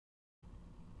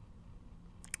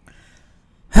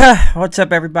What's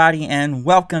up, everybody, and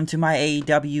welcome to my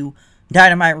AEW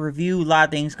Dynamite review. A lot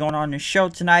of things going on in the show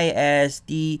tonight as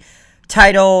the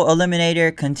title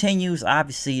eliminator continues.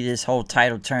 Obviously, this whole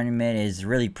title tournament is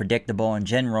really predictable in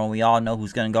general. We all know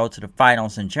who's going to go to the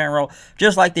finals in general.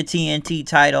 Just like the TNT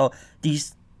title,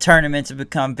 these tournaments have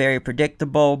become very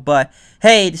predictable. But,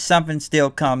 hey, something still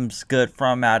comes good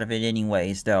from out of it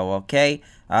anyways, though, okay?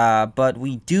 But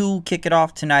we do kick it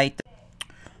off tonight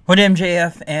with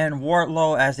MJF and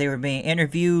Wardlow as they were being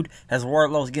interviewed, as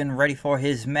Wardlow's getting ready for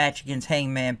his match against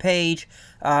Hangman Page.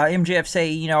 MJF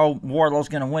say, Wardlow's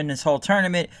going to win this whole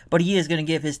tournament, but he is going to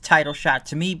give his title shot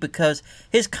to me because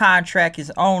his contract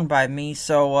is owned by me.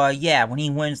 So, yeah, when he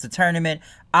wins the tournament,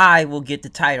 I will get the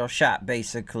title shot,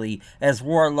 basically, as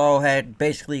Wardlow had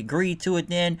basically agreed to it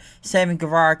then. Sammy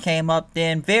Guevara came up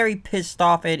then, very pissed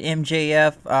off at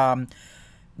MJF,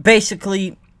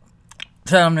 basically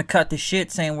tell him to cut the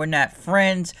shit, saying we're not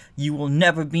friends, you will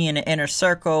never be in the inner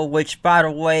circle, which, by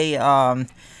the way,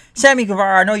 Sammy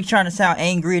Guevara, I know you're trying to sound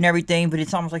angry and everything, but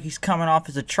it's almost like he's coming off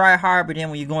as a tryhard, but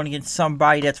then when you're going against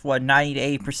somebody that's, 90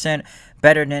 to 80%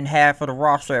 better than half of the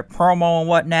roster at promo and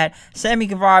whatnot, Sammy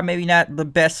Guevara maybe not the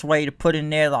best way to put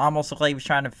in there, almost like he was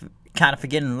trying to kind of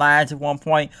forgetting lines at one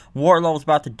point. Wardlow was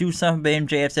about to do something, but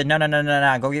MJF said, no,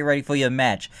 go get ready for your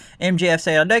match. MJF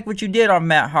said, I like what you did on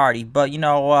Matt Hardy, but,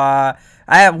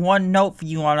 I have one note for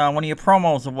you on one of your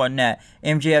promos and whatnot.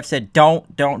 MJF said,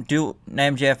 don't do it.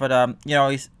 MJF, but,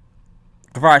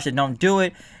 Guevara said, don't do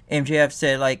it. MJF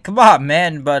said, like, come on,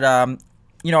 man, but,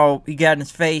 he got in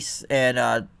his face,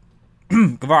 and,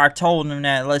 Guevara told him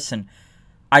that, listen,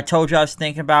 I told you I was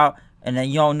thinking about, and then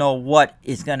you don't know what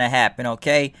is going to happen,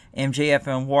 okay? MJF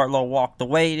and Wardlow walked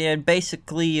away then.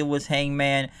 Basically, it was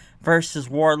Hangman versus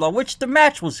Wardlow, which the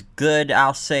match was good,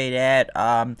 I'll say that.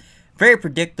 Very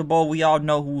predictable. We all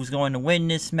know who's going to win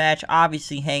this match.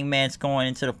 Obviously, Hangman's going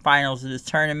into the finals of this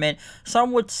tournament.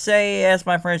 Some would say, as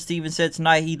my friend Steven said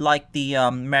tonight, he liked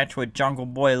the match with Jungle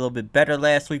Boy a little bit better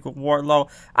last week with Wardlow.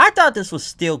 I thought this was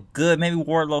still good. Maybe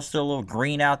Wardlow's still a little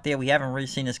green out there. We haven't really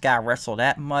seen this guy wrestle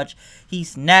that much.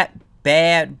 He's not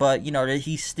bad, but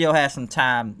he still has some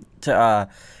time to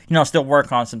still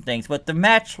work on some things. But the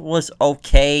match was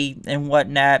okay and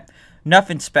whatnot,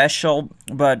 nothing special.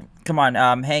 But come on,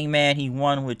 Hangman, he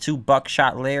won with 2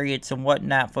 buckshot lariats and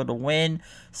whatnot for the win.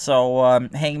 So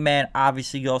Hangman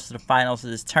obviously goes to the finals of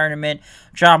this tournament.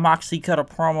 Jon Moxley cut a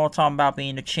promo talking about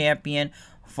being the champion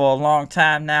for a long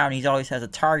time now, and he always has a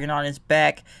target on his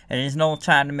back, and there's no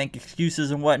time to make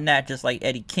excuses and whatnot, just like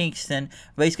Eddie Kingston.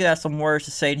 But he's got some words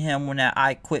to say to him when that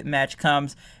I Quit match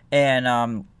comes,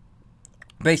 and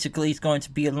basically he's going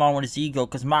to be alone with his ego,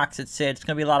 because Mox had said it's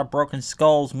going to be a lot of broken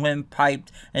skulls,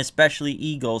 windpiped, and especially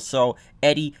egos, so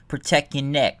Eddie, protect your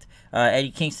neck.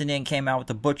 Eddie Kingston then came out with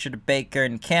the Butcher, the Baker,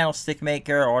 and Candlestick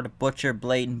Maker, or the Butcher,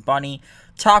 Blade, and Bunny,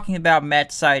 talking about Matt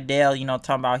Sydal,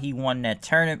 talking about he won that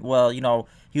tournament. Well,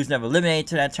 he was never eliminated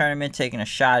to that tournament, taking a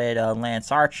shot at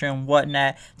Lance Archer and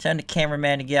whatnot, telling the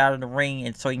cameraman to get out of the ring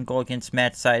and so he can go against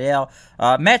Matt Sydal.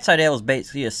 Matt Sydal is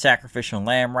basically a sacrificial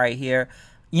lamb right here.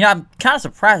 I'm kind of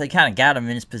surprised they kind of got him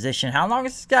in this position. How long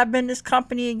has this guy been in this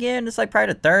company again? It's like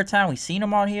probably the 3rd time we've seen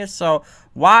him on here. So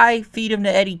why feed him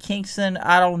to Eddie Kingston?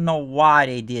 I don't know why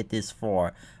they did this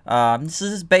for. This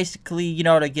is basically,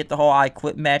 to get the whole I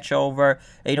Quit match over.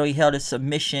 He held his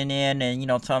submission in and,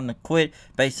 told him to quit.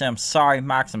 Basically, I'm sorry,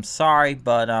 Mox, I'm sorry.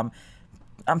 But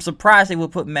I'm surprised they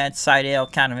would put Matt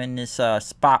Sydal kind of in this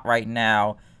spot right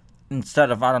now,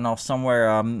 instead of, I don't know, somewhere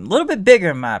a little bit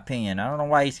bigger, in my opinion. I don't know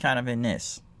why he's kind of in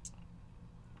this.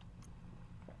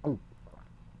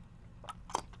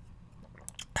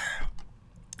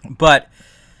 But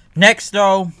next,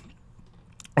 though,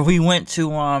 we went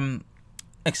to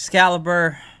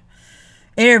Excalibur,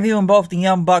 interviewing both the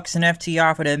Young Bucks and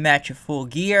FTR for their match at Full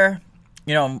Gear.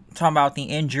 Talking about the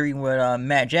injury with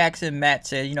Matt Jackson. Matt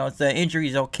said, the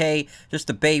injury's okay, just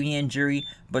a baby injury.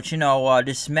 But,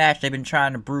 this match, they've been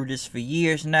trying to brew this for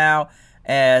years now.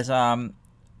 As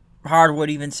Hardwood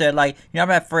even said, like, I'm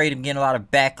not afraid of getting a lot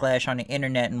of backlash on the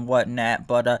internet and whatnot.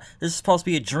 But this is supposed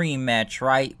to be a dream match,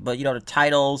 right? But, the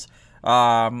titles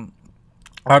are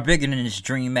bigger than this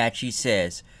dream match, he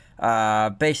says.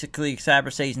 Basically,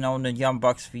 Cyber says he's known the Young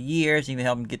Bucks for years, even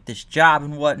helped him get this job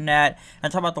and whatnot.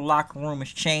 And talk about the locker room has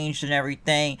changed and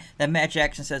everything. That Matt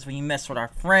Jackson says, when you mess with our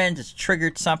friends, it's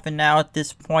triggered something now at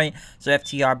this point. So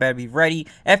FTR better be ready.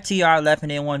 FTR left and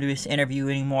didn't want to do this interview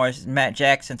anymore. It's Matt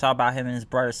Jackson talk about him and his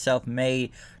brother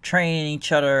self-made, training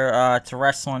each other to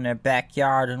wrestle in their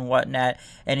backyard and whatnot.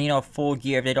 And Full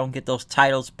Gear, if they don't get those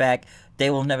titles back,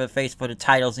 they will never face for the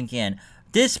titles again.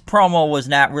 this promo was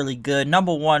not really good.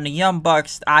 Number one, the Young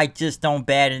Bucks, I just don't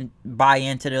buy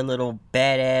into their little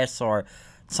badass or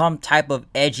some type of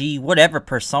edgy, whatever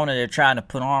persona they're trying to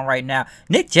put on right now.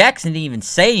 Nick Jackson didn't even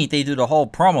say anything through the whole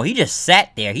promo. He just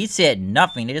sat there. He said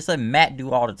nothing. They just let Matt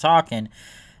do all the talking.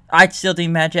 I still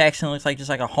think Matt Jackson looks like just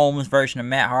like a homeless version of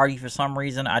Matt Hardy for some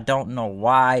reason. I don't know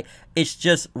why. It's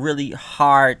just really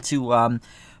hard to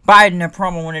buy it in a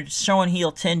promo when it's showing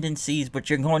heel tendencies, but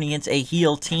you're going against a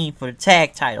heel team for the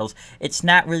tag titles. It's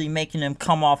not really making them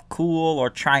come off cool or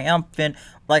triumphant.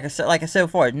 Like I said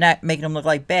before, not making them look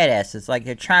like badasses. Like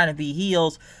they're trying to be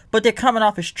heels, but they're coming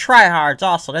off as tryhards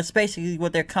also. That's basically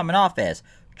what they're coming off as.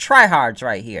 Tryhards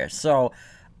right here. So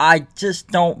I just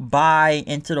don't buy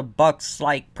into the Bucks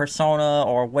like persona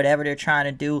or whatever they're trying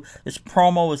to do. This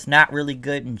promo is not really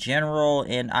good in general,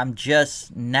 and I'm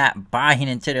just not buying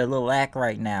into their little act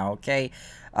right now, okay?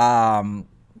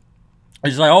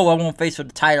 It's like, oh, I won't face for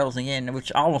the titles again,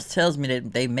 which almost tells me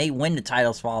that they may win the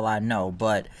titles for all I know,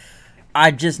 but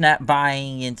I'm just not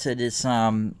buying into this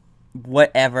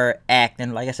whatever act.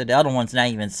 And like I said, the other one's not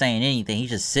even saying anything. He's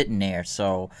just sitting there,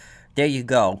 so there you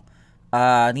go.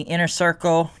 The Inner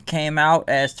Circle came out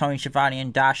as Tony Schiavone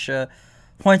and Dasha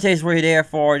Fuentes were there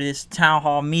for this town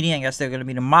hall meeting. I guess they're going to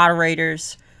be the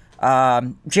moderators.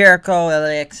 Jericho,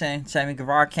 LAX, and Sammy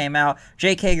Guevara came out.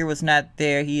 Jake Hager was not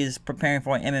there. He is preparing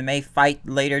for an MMA fight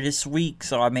later this week,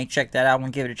 so I may check that out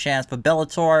and give it a chance. For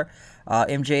Bellator,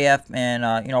 MJF and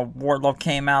Wardlow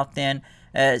came out then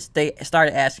as they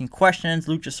started asking questions.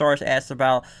 Luchasaurus asked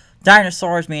about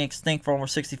dinosaurs being extinct for over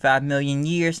 65 million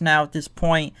years now at this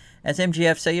point. As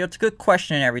MJF said, it's a good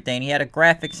question and everything. He had a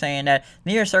graphic saying that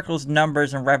the Inner Circle's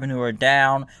numbers and revenue are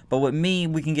down, but with me,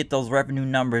 we can get those revenue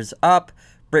numbers up.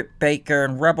 Britt Baker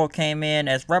and Rebel came in,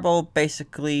 as Rebel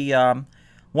basically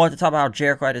wanted to talk about how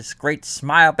Jericho had this great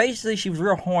smile. Basically, she was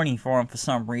real horny for him for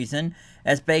some reason.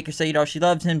 As Baker said, she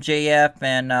loves him, JF,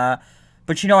 and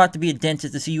but you don't have to be a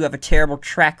dentist to see you have a terrible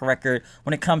track record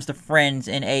when it comes to friends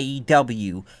in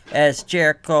AEW. As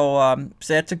Jericho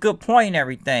said, it's a good point and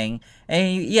everything.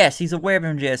 And yes, he's aware of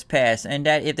MJF's past, and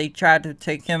that if they tried to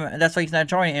take him, that's why he's not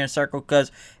joining Inner Circle,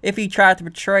 because if he tried to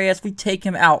betray us, we take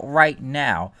him out right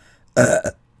now.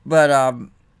 But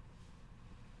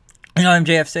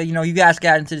MJF said, you guys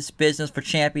got into this business for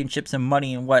championships and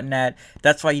money and whatnot.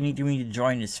 That's why you need to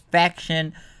join this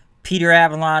faction. Peter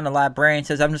Avalon, the librarian,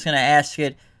 says, I'm just going to ask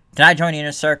it, can I join the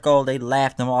Inner Circle? They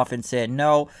laughed him off and said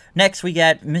no. Next, we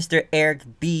got Mr. Eric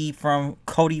B. from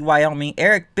Cody, Wyoming.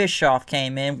 Eric Bischoff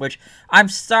came in, which I'm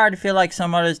starting to feel like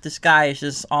some others, this guy is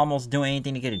just almost doing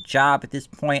anything to get a job at this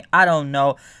point. I don't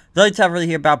know. The only time I really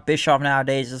hear about Bischoff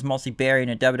nowadays is mostly buried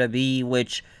in the WWE,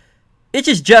 which it's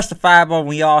just justifiable.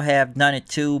 We all have done it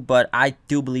too, but I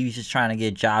do believe he's just trying to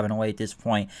get a job in a way at this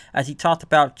point. As he talked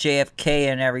about JFK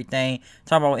and everything,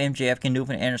 talking about what MJF can do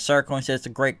for the Inner Circle, and says it's a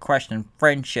great question,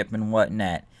 friendship and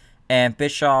whatnot. And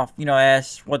Bischoff,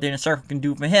 asked what the Inner Circle can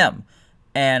do for him.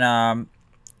 And,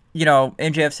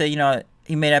 MJF said,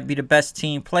 he may not be the best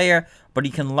team player, but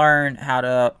he can learn how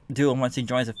to do it once he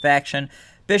joins a faction.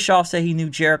 Bischoff said he knew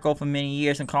Jericho for many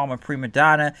years and called him a prima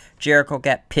donna. Jericho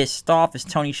got pissed off as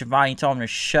Tony Schiavone told him to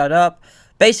shut up.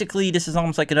 Basically, this is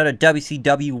almost like another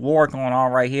WCW war going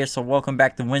on right here, so welcome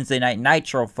back to Wednesday Night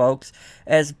Nitro, folks.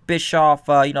 As Bischoff,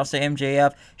 say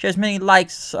MJF, she has many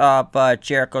likes of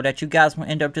Jericho that you guys will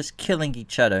end up just killing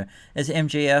each other. As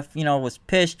MJF, was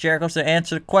pissed, Jericho said,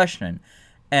 answer the question.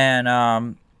 And,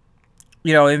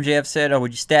 MJF said,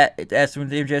 would you ask when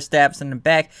MJF stabs in the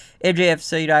back. MJF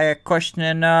said, I got a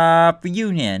question for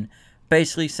you then.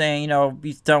 Basically saying,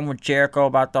 he's done with Jericho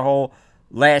about the whole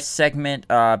last segment,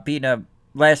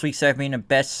 last week's segment being the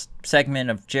best segment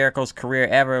of Jericho's career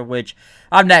ever, which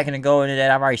I'm not going to go into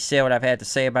that. I've already said what I've had to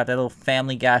say about that little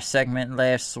Family Guy segment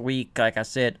last week. Like I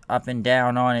said, up and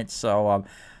down on it, so I'm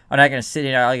not going to sit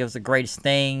here like it was the greatest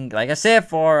thing. Like I said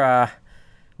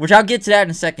which I'll get to that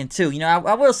in a second, too.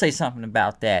 I will say something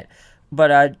about that.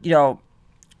 But,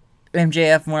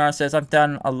 MJF went on and says, I've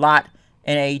done a lot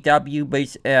in AEW, but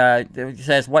he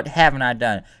says, what haven't I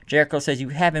done? Jericho says, you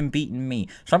haven't beaten me.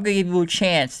 So I'm going to give you a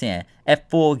chance then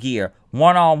at Full Gear,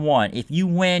 one-on-one. If you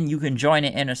win, you can join the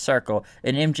Inner Circle.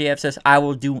 And MJF says, I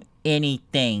will do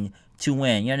anything to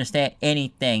win. You understand?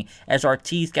 Anything. As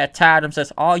Ortiz got tired of him,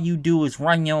 says, all you do is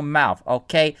run your mouth,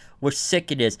 okay? We're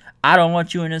sick of this. I don't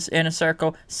want you in this Inner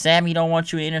Circle. Sammy don't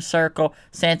want you in Inner Circle.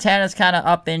 Santana's kind of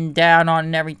up and down on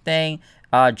and everything.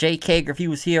 Jake Hager, if he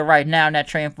was here right now in that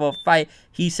train for a fight,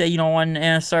 he said you don't want an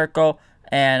Inner Circle.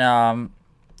 And,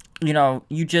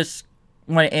 you just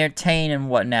want to entertain and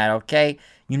whatnot, okay?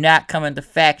 You're not coming to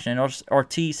Faction.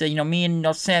 Ortiz said, me and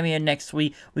Sammy next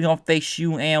week, we're going to face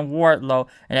you and Wardlow.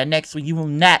 And that next week, you will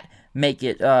not make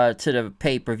it to the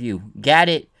pay-per-view. Got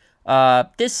it?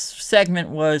 This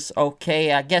segment was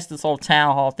okay. I guess this whole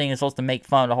town hall thing is supposed to make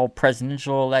fun of the whole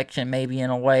presidential election, maybe in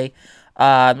a way.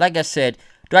 Like I said,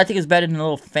 do I think it's better than the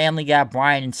little Family Guy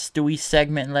Brian and Stewie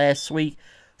segment last week?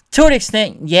 To an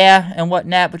extent, yeah, and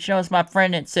whatnot. But it's my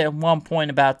friend that said one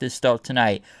point about this though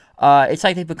tonight. It's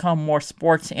like they become more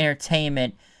sports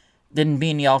entertainment than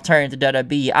being the alternative to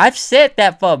WWE. I've said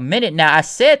that for a minute now. I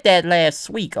said that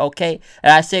last week, okay?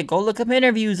 And I said, go look up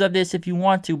interviews of this if you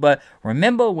want to. But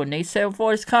remember, when they said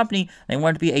before this company, they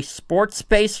wanted to be a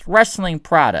sports-based wrestling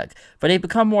product. But they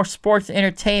become more sports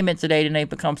entertainment today than they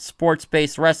become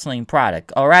sports-based wrestling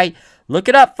product, all right? Look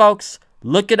it up, folks.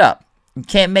 Look it up. You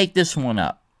can't make this one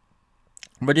up.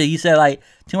 But you said, like,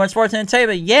 too much sports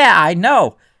entertainment? Yeah, I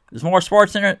know. There's more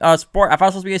sports, I thought it was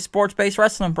supposed to be a sports-based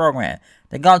wrestling program.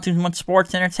 They got too much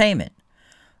sports entertainment.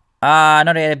 I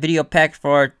know they had a video package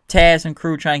for Taz and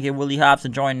crew trying to get Willie Hobbs to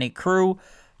join their crew.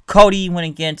 Cody went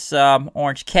against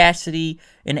Orange Cassidy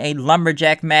in a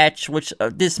Lumberjack match, which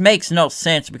this makes no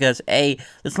sense because,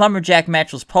 this Lumberjack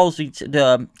match was supposed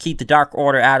to keep the Dark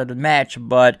Order out of the match,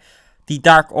 but the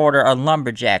Dark Order are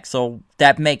Lumberjack, so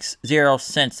that makes zero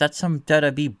sense. That's some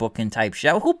WWE booking type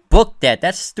shit. Who booked that?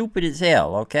 That's stupid as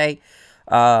hell, okay?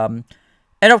 And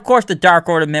of course, the Dark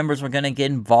Order members were going to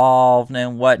get involved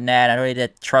and whatnot. I know they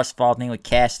did that trust fall thing with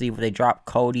Cassidy where they dropped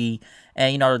Cody.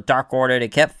 And, the Dark Order, they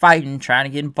kept fighting, trying to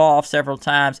get involved several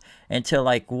times until,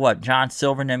 John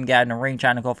Silver and them got in the ring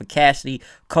trying to go for Cassidy.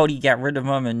 Cody got rid of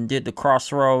him and did the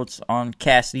crossroads on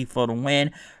Cassidy for the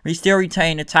win. He still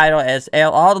retained the title as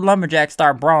all the Lumberjacks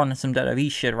start brawling some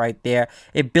WWE shit right there.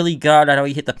 If Billy Gunn, I know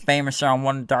he hit the famouser on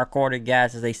one of the Dark Order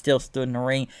guys as they still stood in the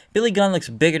ring. Billy Gunn looks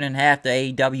bigger than half the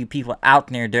AEW people out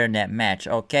there during that match,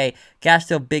 okay? Guy's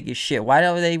still big as shit. Why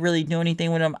don't they really do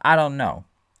anything with him? I don't know.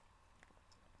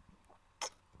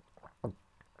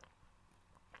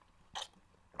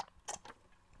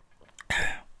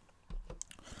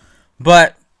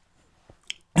 But,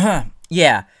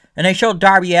 yeah. And they showed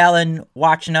Darby Allin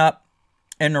watching up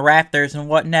in the rafters and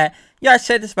whatnot. Yeah, I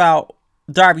said this about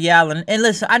Darby Allin. And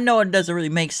listen, I know it doesn't really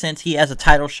make sense he has a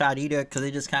title shot either, because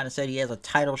they just kind of said he has a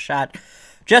title shot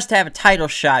just to have a title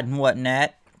shot and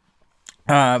whatnot.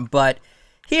 But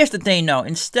here's the thing, though.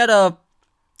 Instead of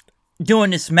doing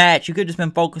this match, you could have just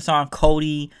been focused on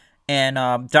Cody and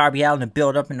Darby Allin to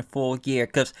build up in the full gear,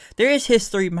 because there is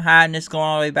history behind this going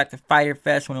all the way back to Fyter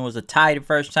Fest when it was a tie the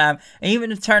first time, and even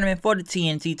the tournament for the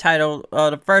TNT title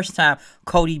the first time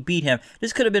Cody beat him.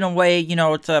 This could have been a way,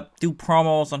 to do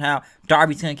promos on how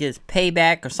Darby's going to get his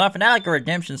payback or something, not like a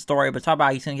redemption story, but talk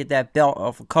about he's going to get that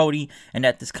belt for Cody and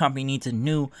that this company needs a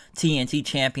new TNT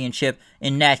championship,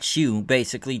 and that's you,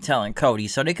 basically telling Cody.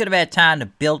 So they could have had time to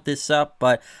build this up,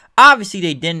 but obviously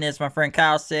they didn't, as my friend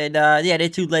Kyle said. Yeah, they're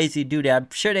too lazy to do that. I'm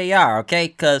sure they are, okay?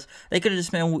 Because they could have just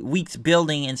spent weeks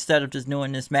building instead of just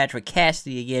doing this match with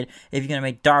Cassidy again if you're going to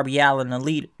make Darby Allin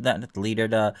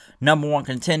the number one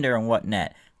contender and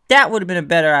whatnot. That would have been a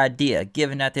better idea,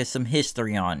 given that there's some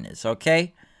history on this,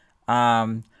 okay?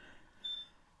 The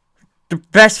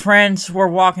best friends were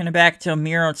walking back till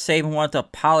Miro and Sabin wanted to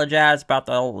apologize about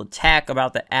the whole attack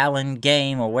about the Allen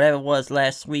game or whatever it was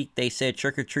last week. They said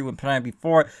Trick or Treat went playing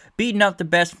before, beating up the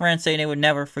best friends, saying they would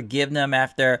never forgive them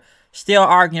after still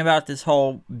arguing about this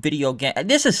whole video game.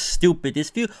 This is stupid.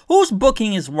 Whose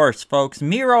booking is worse, folks?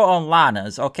 Miro or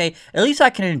Lana's, okay? At least I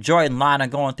can enjoy Lana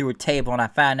going through a table, and I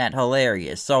find that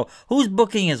hilarious. So, whose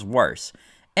booking is worse?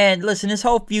 And listen, this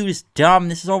whole feud is dumb.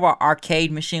 This is over an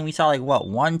arcade machine. We saw,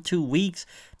 1-2 weeks?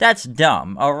 That's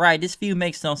dumb, alright? This feud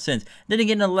makes no sense. Then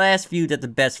again, the last feud that the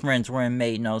best friends were in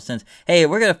made no sense. Hey,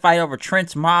 we're gonna fight over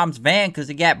Trent's mom's van because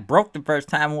it got broke the first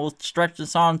time, and we'll stretch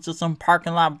this on to some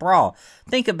parking lot brawl.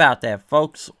 Think about that,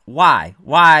 folks. Why?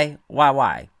 Why?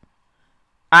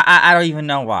 I don't even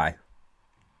know why.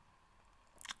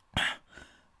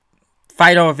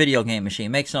 Fight over a video game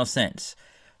machine. Makes no sense.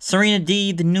 Serena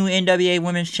Deeb, the new NWA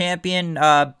Women's Champion,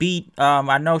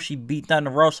 I know she beat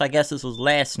Thunder Rosa. I guess this was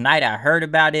last night. I heard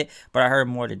about it, but I heard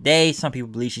more today. Some people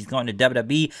believe she's going to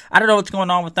WWE. I don't know what's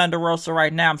going on with Thunder Rosa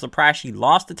right now. I'm surprised she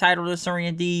lost the title to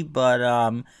Serena Deeb, but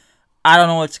I don't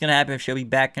know what's going to happen if she'll be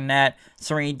back in that.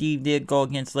 Serena Deeb did go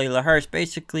against Layla Hirsch.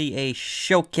 Basically a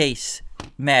showcase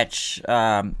match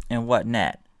and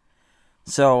whatnot.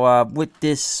 So with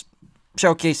this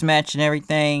showcase match and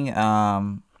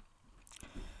everything,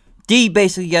 D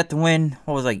basically got the win.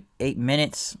 What was 8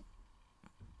 minutes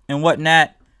and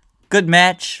whatnot. Good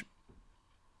match.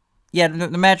 Yeah,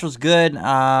 the match was good.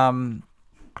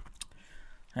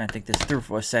 I think this through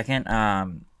for a second.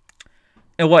 And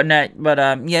whatnot, but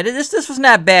yeah, this was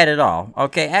not bad at all.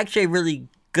 Okay, actually, a really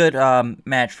good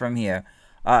match from here.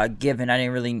 Given I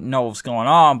didn't really know what's going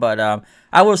on, but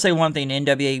I will say one thing: the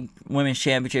NWA Women's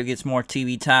Championship gets more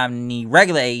TV time than the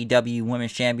regular AEW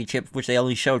Women's Championship, which they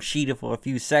only showed Sheeta for a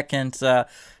few seconds,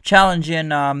 challenging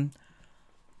Nyla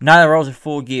Rose at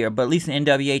Full Gear. But at least the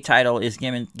NWA title is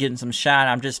getting some shine.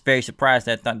 I'm just very surprised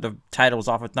that the title was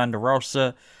off of Thunder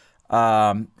Rosa.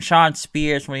 Sean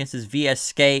Spears went against his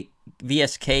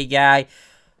VSK guy.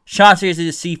 Sean Spears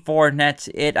is a C4, and that's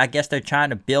it. I guess they're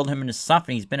trying to build him into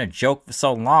something. He's been a joke for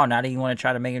so long. Now they want to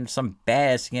try to make him some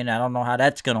badass again. I don't know how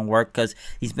that's going to work because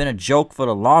he's been a joke for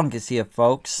the longest here,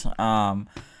 folks.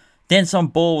 Then some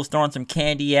bull was throwing some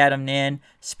candy at him then.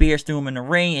 Spears threw him in the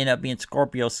ring. Ended up being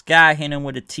Scorpio Sky. Hit him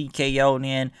with a TKO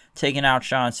then. Taking out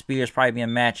Sean Spears. Probably be a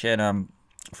match at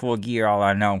Full Gear, all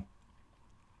I know.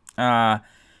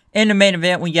 In the main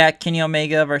event, we got Kenny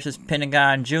Omega versus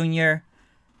Pentagon Jr.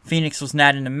 Phoenix was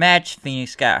not in the match.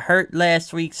 Phoenix got hurt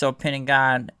last week, so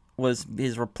Pentagon was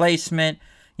his replacement.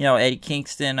 You know, Eddie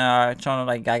Kingston showing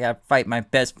like, I got to fight my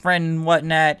best friend and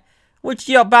whatnot. Which,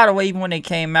 you know, by the way, even when they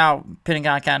came out,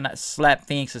 Pentagon kind of slapped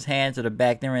Phoenix's hands to the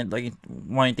back. They weren't like,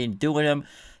 want anything to do with him.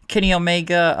 Kenny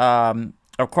Omega,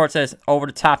 of course, has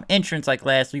over-the-top entrance like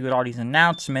last week with all these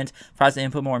announcements. Tries to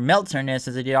input more Meltzer in there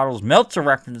since they did all those Meltzer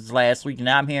references last week. And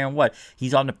now I'm hearing what?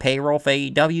 He's on the payroll for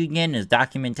AEW again. There's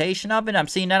documentation of it. I'm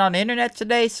seeing that on the internet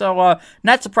today. So,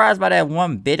 not surprised by that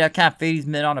one bit. I kind of figured he's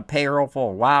been on the payroll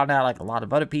for a while now, like a lot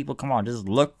of other people. Come on, just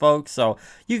look, folks. So,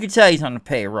 you can tell he's on the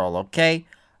payroll, okay?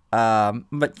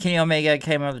 But Kenny Omega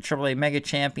came out of the AAA Mega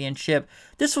Championship.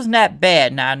 This was not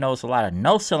bad. Now, I know it's a lot of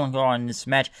no-selling going on in this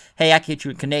match. Hey, I can hit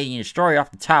you a Canadian Destroyer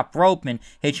off the top rope and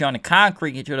hit you on the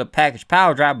concrete, hit you with a package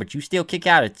power drive, but you still kick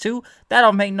out at 2? That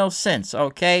don't make no sense,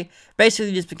 okay?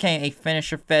 Basically, this became a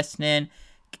finisher fest then.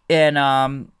 And,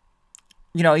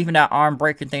 you know, even that arm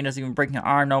breaker thing doesn't even break your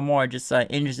arm no more. It just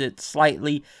injures it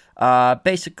slightly.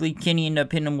 Basically, Kenny ended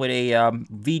up hitting him with a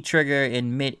V-trigger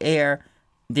in mid-air.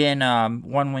 Then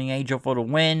One Wing Angel for the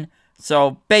win.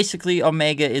 So basically,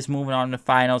 Omega is moving on to the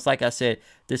finals. Like I said,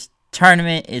 this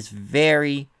tournament is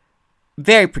very,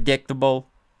 very predictable.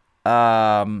 We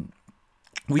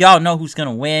all know who's going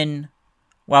to win.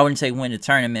 Well, I wouldn't say win the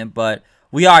tournament, but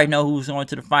we already know who's going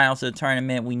to the finals of the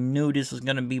tournament. We knew this was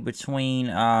going to be between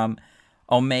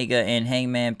Omega and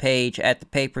Hangman Page at the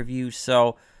pay-per-view.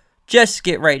 So just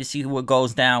get ready to see what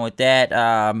goes down with that.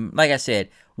 Like I said,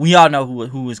 we all know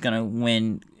who is going to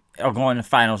win or go in the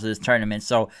finals of this tournament.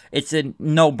 So it's a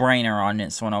no-brainer on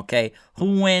this one, okay?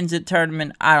 Who wins the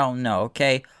tournament? I don't know,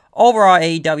 okay? Overall,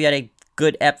 AEW had a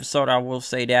good episode. I will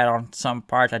say that on some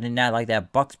parts. I did not like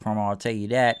that Bucks promo, I'll tell you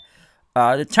that.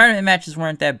 The tournament matches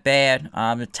weren't that bad.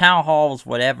 The Town Hall was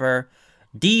whatever.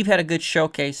 Deeb had a good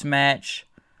showcase match.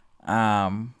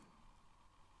 TNT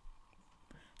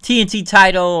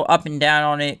title up and down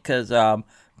on it because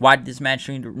why did this match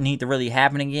need to really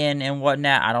happen again and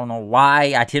whatnot? I don't know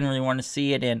why. I didn't really want to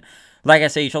see it. And like I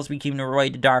said, you're supposed to be keeping the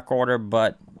Roy to Dark Order,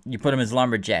 but you put them as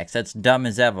Lumberjacks. That's dumb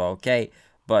as ever, okay?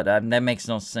 But that makes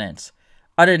no sense.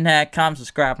 Other than that, comment,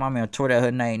 subscribe, follow me on Twitter,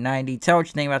 Hood990. Tell what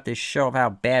you think about this show, of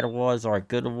how bad it was or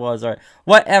good it was, or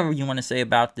whatever you want to say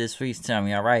about this. Please tell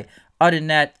me, alright? Other than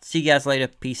that, see you guys later.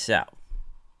 Peace out.